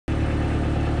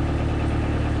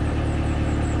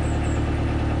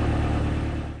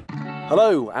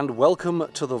Hello and welcome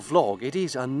to the vlog. It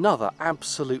is another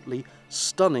absolutely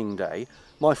stunning day.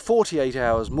 My 48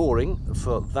 hours mooring,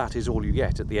 for that is all you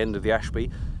get at the end of the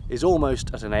Ashby, is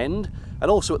almost at an end,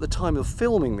 and also at the time of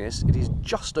filming this it is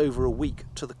just over a week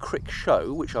to the Crick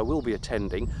Show, which I will be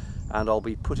attending, and I'll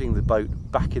be putting the boat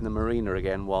back in the marina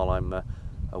again while I'm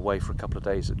away for a couple of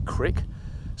days at Crick.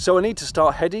 So I need to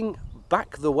start heading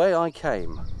back the way I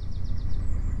came.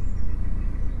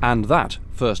 And that,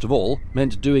 first of all,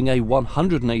 meant doing a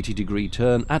 180-degree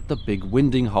turn at the big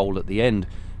winding hole at the end,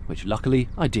 which luckily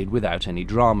I did without any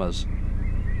dramas.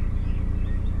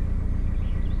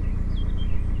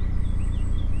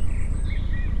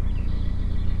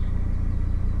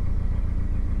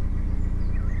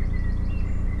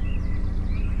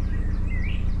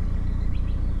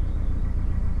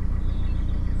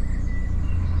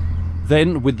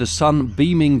 Then, with the sun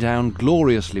beaming down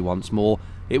gloriously once more,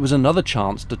 it was another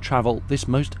chance to travel this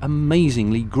most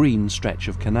amazingly green stretch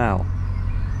of canal.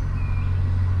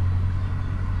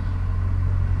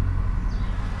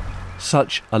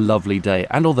 Such a lovely day,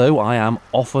 and although I am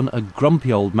often a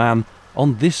grumpy old man,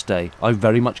 on this day I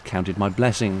very much counted my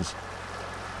blessings.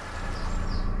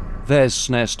 There's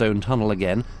Snarestone Tunnel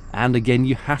again, and again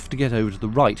you have to get over to the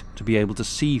right to be able to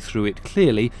see through it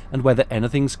clearly and whether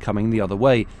anything's coming the other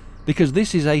way, because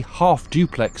this is a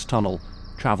half-duplex tunnel.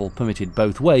 Travel permitted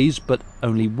both ways, but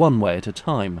only one way at a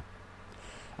time.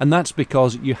 And that's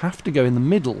because you have to go in the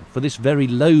middle for this very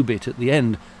low bit at the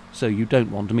end, so you don't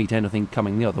want to meet anything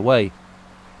coming the other way.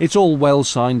 It's all well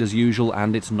signed as usual,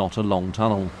 and it's not a long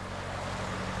tunnel.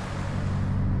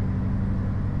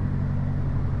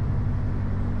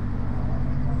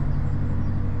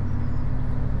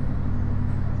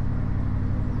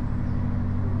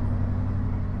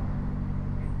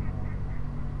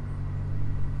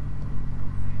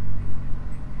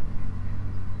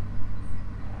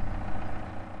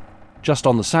 Just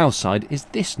on the south side is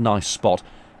this nice spot,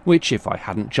 which if I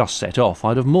hadn't just set off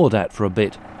I'd have moored at for a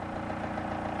bit.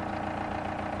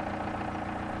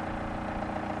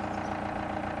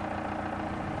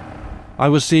 I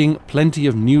was seeing plenty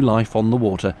of new life on the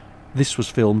water. This was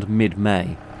filmed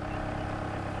mid-May.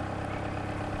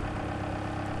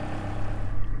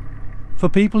 For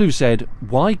people who said,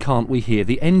 why can't we hear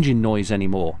the engine noise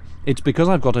anymore? It's because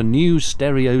I've got a new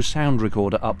stereo sound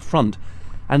recorder up front,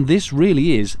 and this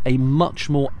really is a much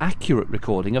more accurate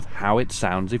recording of how it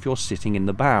sounds if you're sitting in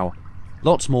the bow.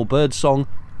 Lots more birdsong,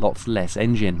 lots less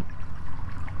engine.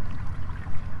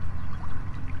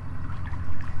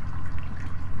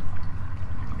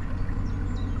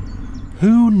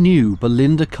 Who knew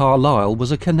Belinda Carlisle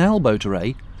was a canal boater,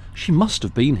 eh? She must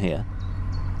have been here.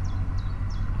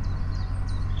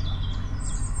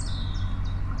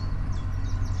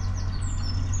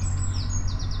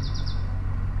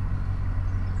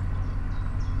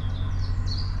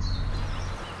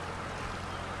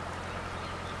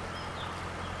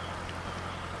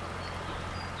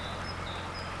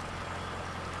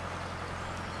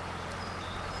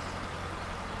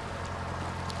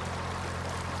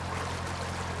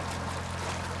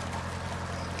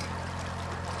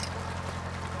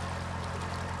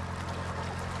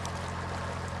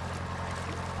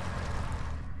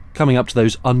 Coming up to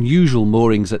those unusual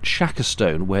moorings at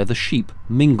Shackerstone where the sheep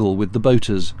mingle with the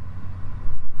boaters.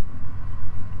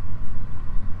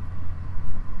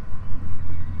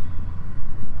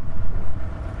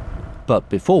 But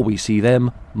before we see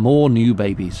them, more new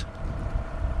babies.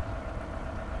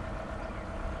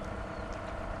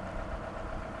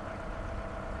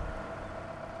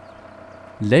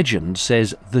 Legend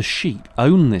says the sheep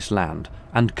own this land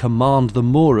and command the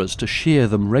moorers to shear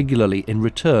them regularly in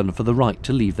return for the right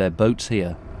to leave their boats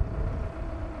here.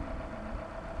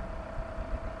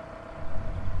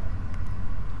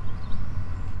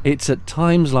 It's at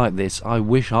times like this I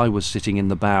wish I was sitting in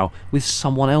the bow with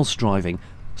someone else driving,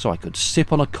 so I could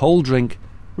sip on a cold drink,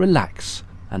 relax,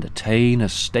 and attain a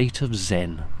state of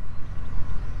zen.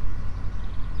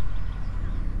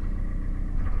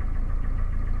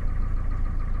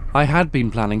 I had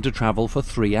been planning to travel for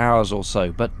 3 hours or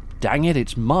so, but dang it,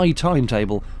 it's my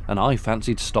timetable, and I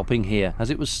fancied stopping here as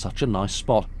it was such a nice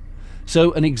spot.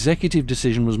 So an executive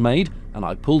decision was made, and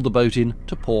I pulled the boat in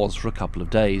to pause for a couple of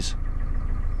days.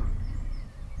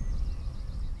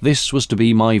 This was to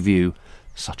be my view.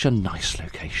 Such a nice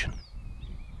location.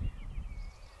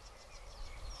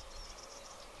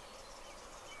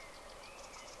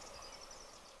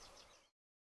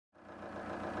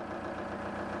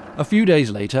 A few days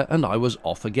later and I was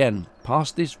off again,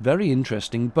 past this very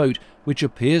interesting boat which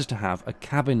appears to have a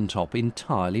cabin top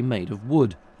entirely made of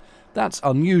wood. That's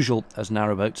unusual, as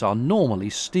narrowboats are normally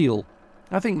steel.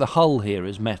 I think the hull here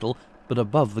is metal, but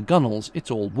above the gunwales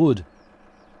it's all wood.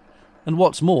 And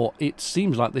what's more, it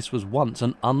seems like this was once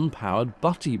an unpowered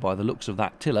butty by the looks of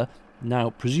that tiller, now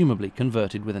presumably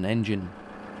converted with an engine.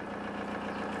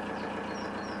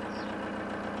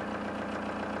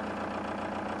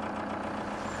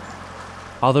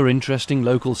 Other interesting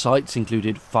local sights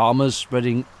included farmers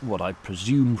spreading what I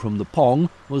presume from the pong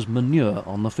was manure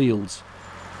on the fields.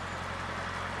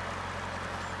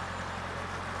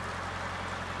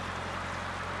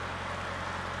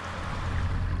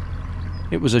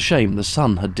 It was a shame the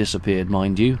sun had disappeared,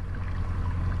 mind you.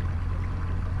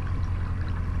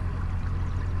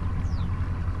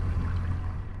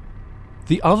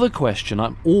 The other question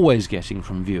I'm always getting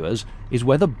from viewers is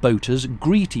whether boaters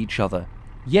greet each other.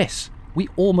 Yes, we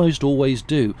almost always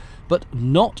do, but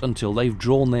not until they've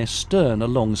drawn their stern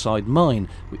alongside mine,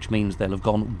 which means they'll have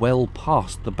gone well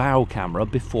past the bow camera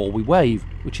before we wave,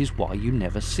 which is why you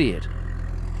never see it.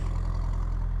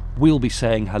 We'll be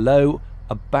saying hello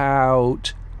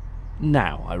about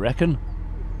now, I reckon.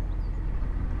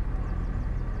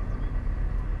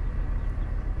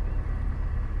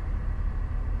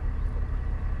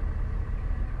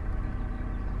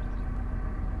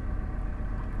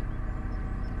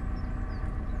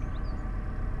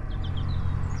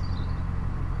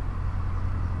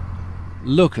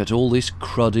 Look at all this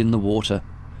crud in the water.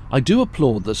 I do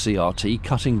applaud the CRT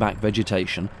cutting back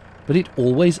vegetation, but it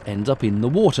always ends up in the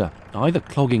water, either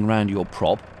clogging round your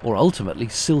prop or ultimately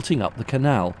silting up the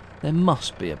canal. There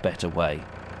must be a better way.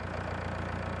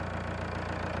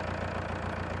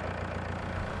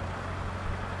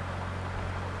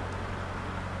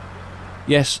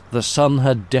 Yes, the sun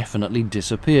had definitely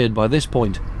disappeared by this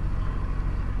point.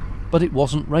 But it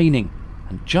wasn't raining,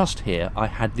 and just here I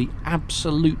had the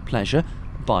absolute pleasure,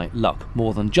 by luck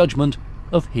more than judgment,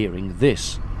 of hearing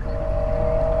this.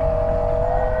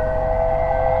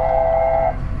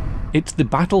 It's the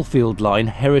Battlefield Line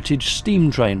Heritage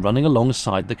steam train running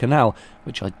alongside the canal,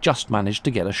 which I just managed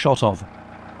to get a shot of.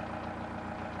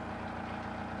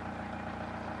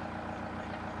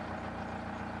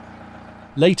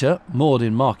 Later, moored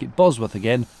in Market Bosworth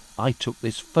again, I took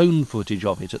this phone footage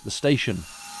of it at the station.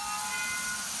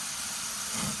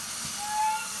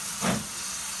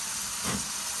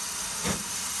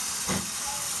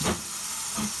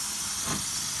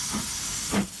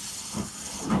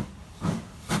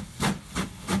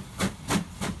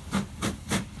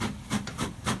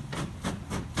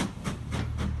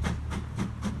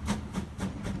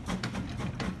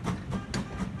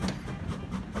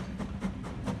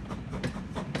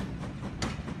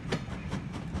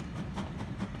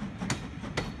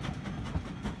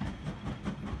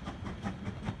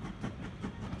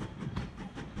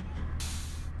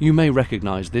 You may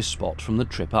recognise this spot from the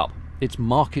trip up. It's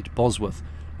Market Bosworth,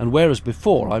 and whereas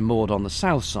before I moored on the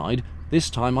south side,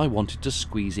 this time I wanted to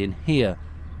squeeze in here.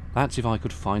 That's if I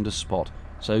could find a spot,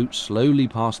 so slowly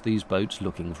past these boats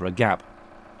looking for a gap.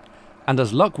 And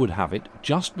as luck would have it,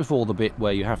 just before the bit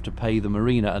where you have to pay the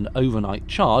marina an overnight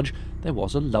charge, there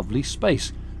was a lovely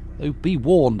space. Though be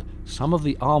warned, some of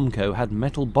the Armco had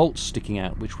metal bolts sticking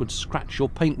out which would scratch your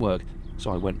paintwork,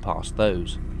 so I went past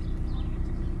those.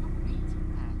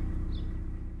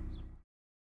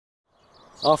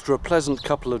 After a pleasant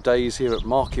couple of days here at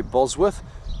Market Bosworth,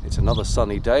 it's another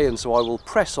sunny day, and so I will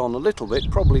press on a little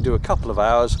bit, probably do a couple of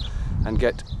hours and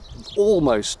get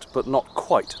almost but not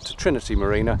quite to Trinity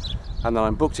Marina, and then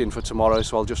I'm booked in for tomorrow,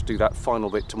 so I'll just do that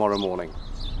final bit tomorrow morning.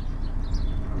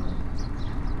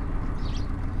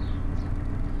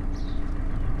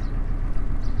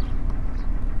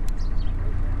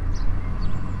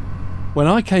 When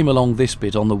I came along this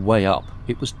bit on the way up,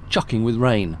 it was chucking with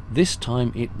rain. This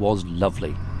time it was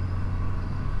lovely.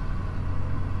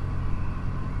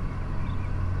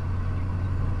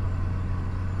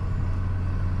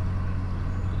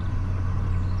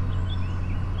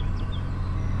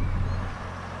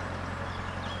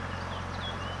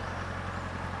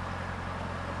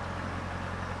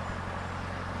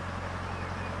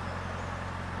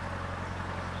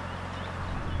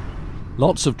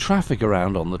 Lots of traffic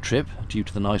around on the trip, due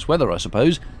to the nice weather I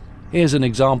suppose. Here's an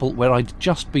example where I'd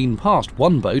just been past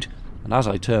one boat, and as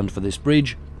I turned for this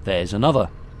bridge, there's another.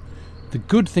 The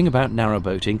good thing about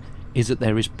narrowboating is that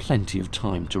there is plenty of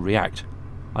time to react.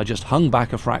 I just hung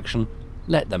back a fraction,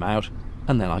 let them out,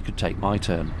 and then I could take my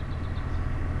turn.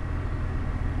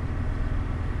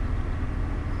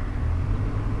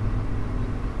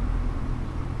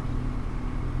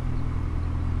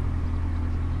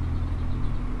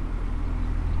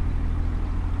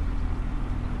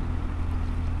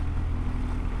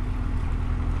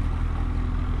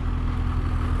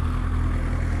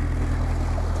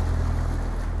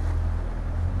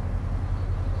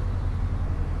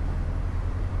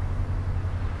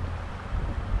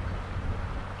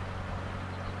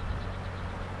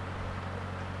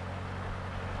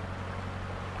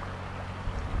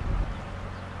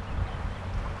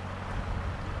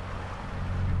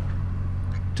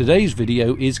 Today's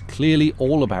video is clearly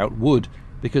all about wood,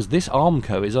 because this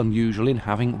Armco is unusual in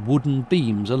having wooden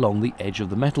beams along the edge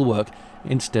of the metalwork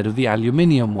instead of the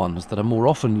aluminium ones that are more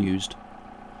often used.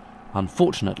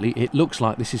 Unfortunately, it looks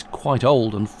like this is quite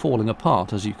old and falling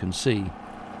apart, as you can see.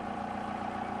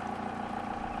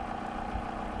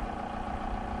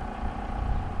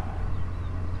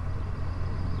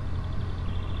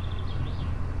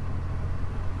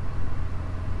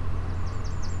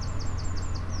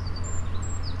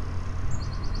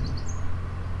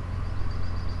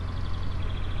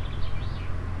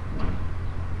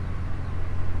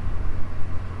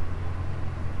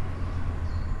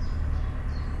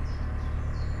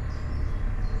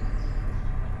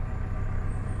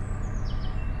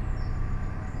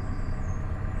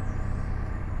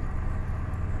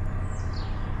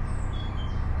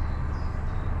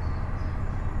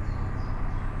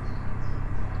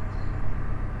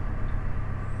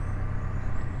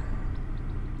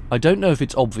 I don't know if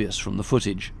it's obvious from the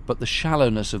footage, but the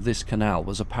shallowness of this canal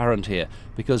was apparent here,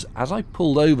 because as I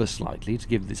pulled over slightly to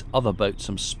give this other boat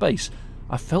some space,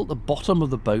 I felt the bottom of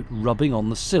the boat rubbing on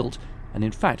the silt, and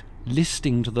in fact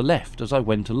listing to the left as I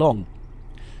went along.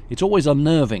 It's always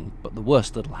unnerving, but the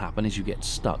worst that'll happen is you get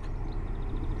stuck.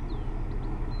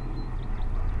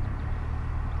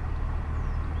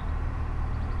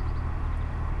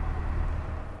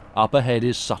 Up ahead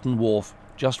is Sutton Wharf,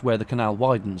 just where the canal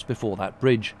widens before that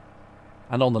bridge.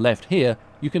 And on the left here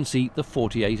you can see the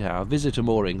 48-hour visitor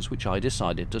moorings which I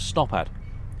decided to stop at.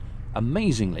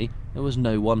 Amazingly, there was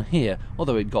no one here,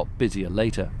 although it got busier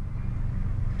later.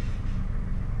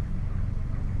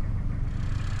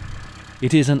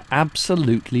 It is an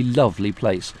absolutely lovely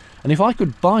place, and if I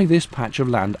could buy this patch of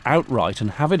land outright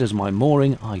and have it as my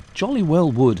mooring, I jolly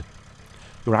well would.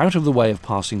 You're out of the way of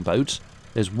passing boats.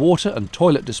 There's water and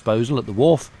toilet disposal at the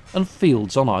wharf, and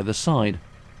fields on either side.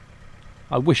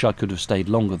 I wish I could have stayed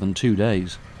longer than 2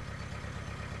 days.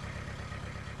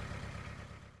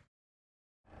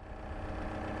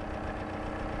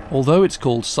 Although it's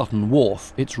called Sutton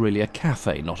Wharf, it's really a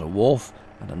cafe, not a wharf,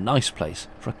 and a nice place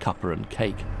for a cuppa and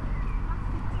cake.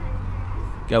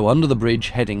 Go under the bridge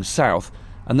heading south,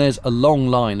 and there's a long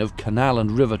line of Canal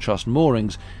and River Trust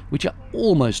moorings, which are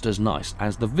almost as nice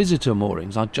as the visitor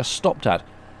moorings I just stopped at.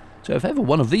 So if ever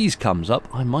one of these comes up,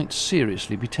 I might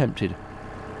seriously be tempted.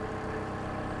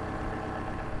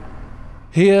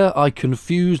 Here I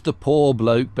confused the poor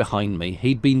bloke behind me.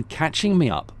 He'd been catching me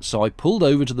up, so I pulled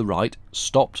over to the right,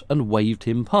 stopped and waved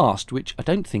him past, which I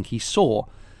don't think he saw.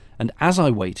 And as I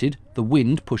waited, the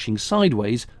wind pushing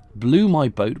sideways blew my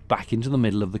boat back into the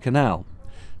middle of the canal.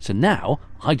 So now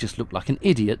I just looked like an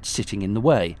idiot sitting in the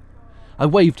way. I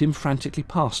waved him frantically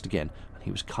past again, and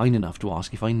he was kind enough to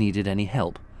ask if I needed any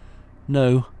help.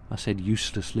 "No," I said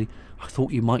uselessly, "I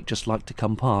thought you might just like to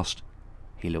come past."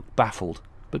 He looked baffled,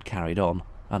 but carried on,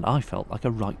 and I felt like a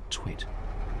right twit.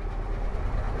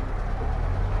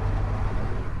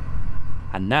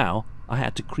 And now I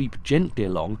had to creep gently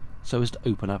along so as to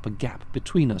open up a gap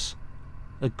between us.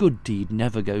 A good deed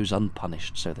never goes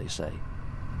unpunished, so they say.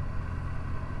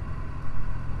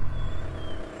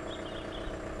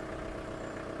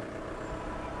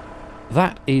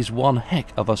 That is one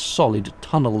heck of a solid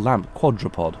tunnel lamp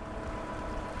quadrupod.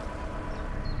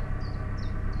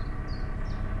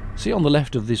 See, on the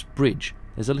left of this bridge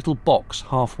there's a little box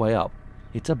halfway up.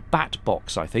 It's a bat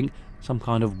box, I think, some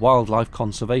kind of wildlife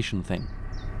conservation thing.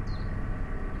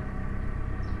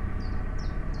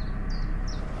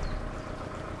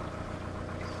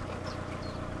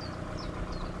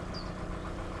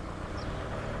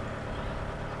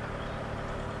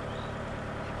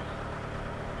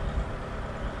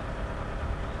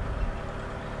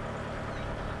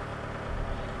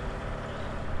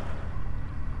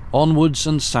 Onwards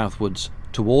and southwards,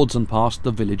 towards and past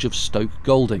the village of Stoke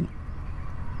Golding.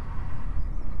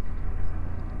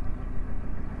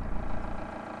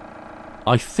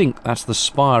 I think that's the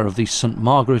spire of the St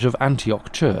Margaret of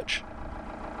Antioch church.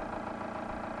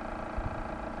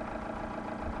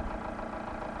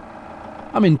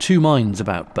 I'm in two minds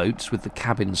about boats with the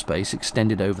cabin space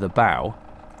extended over the bow.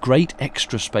 Great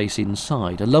extra space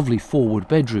inside, a lovely forward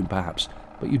bedroom perhaps,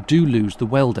 but you do lose the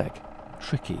well deck.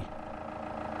 Tricky.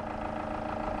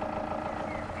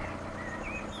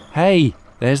 Hey,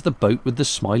 there's the boat with the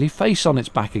smiley face on its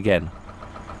back again.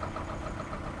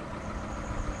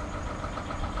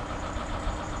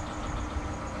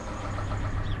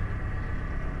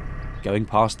 Going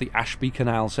past the Ashby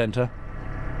Canal Centre.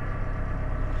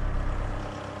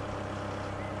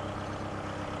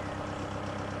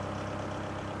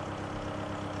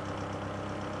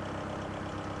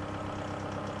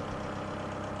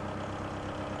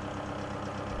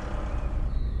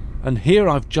 and here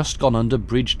I've just gone under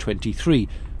Bridge 23,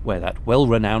 where that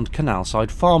well-renowned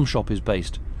canalside farm shop is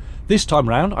based. This time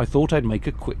round I thought I'd make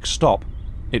a quick stop.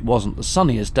 It wasn't the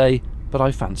sunniest day, but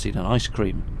I fancied an ice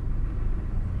cream.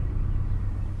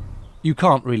 You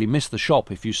can't really miss the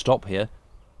shop if you stop here.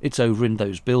 It's over in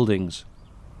those buildings.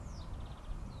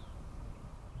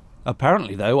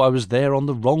 Apparently though, I was there on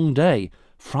the wrong day.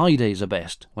 Fridays are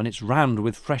best, when it's rammed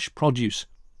with fresh produce.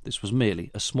 This was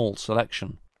merely a small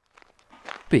selection.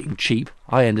 Being cheap,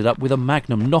 I ended up with a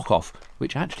Magnum knockoff,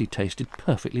 which actually tasted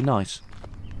perfectly nice.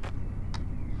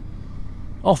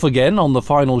 Off again on the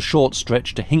final short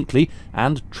stretch to Hinckley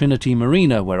and Trinity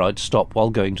Marina, where I'd stop while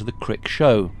going to the Crick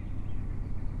Show.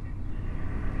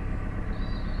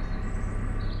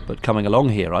 But coming along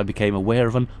here I became aware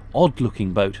of an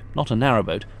odd-looking boat, not a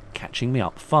narrowboat, catching me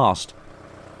up fast.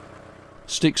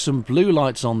 Stick some blue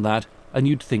lights on that and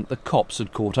you'd think the cops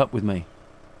had caught up with me.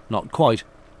 Not quite,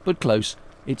 but close.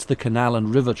 It's the Canal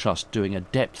and River Trust doing a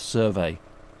depth survey.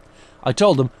 I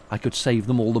told them I could save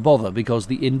them all the bother because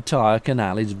the entire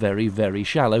canal is very, very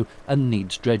shallow and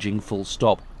needs dredging full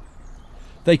stop.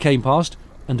 They came past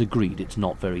and agreed it's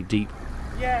not very deep.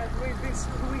 Yeah, we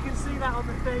can see that on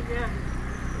the thing, yeah.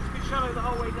 It's been shallow the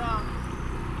whole way down.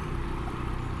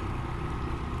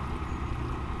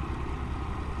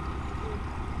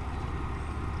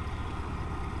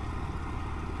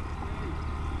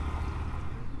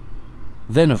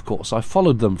 Then, of course, I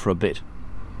followed them for a bit.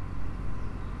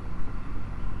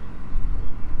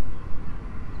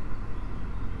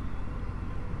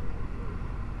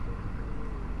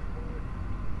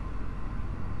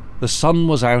 The sun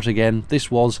was out again.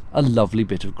 This was a lovely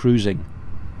bit of cruising.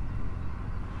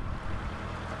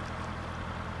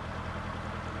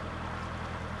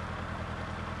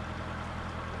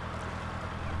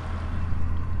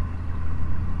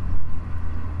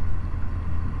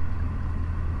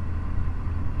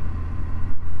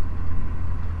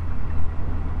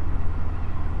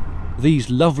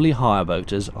 These lovely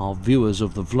hireboaters are viewers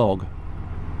of the vlog.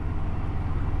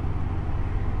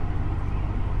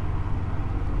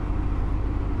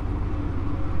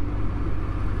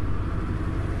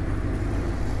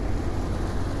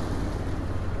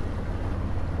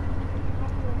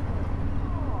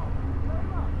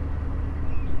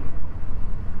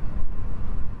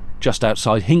 Just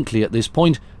outside Hinckley at this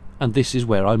point, and this is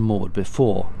where I moored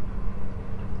before.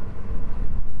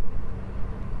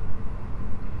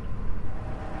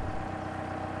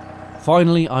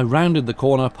 Finally, I rounded the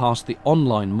corner past the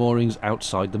online moorings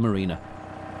outside the marina.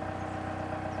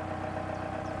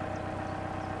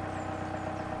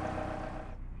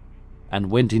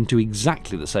 And went into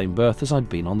exactly the same berth as I'd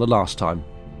been on the last time.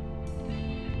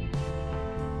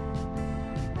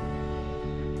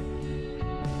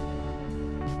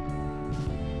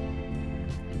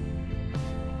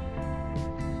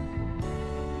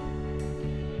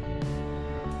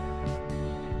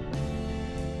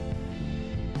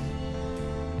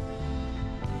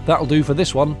 That'll do for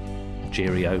this one.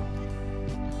 Cheerio.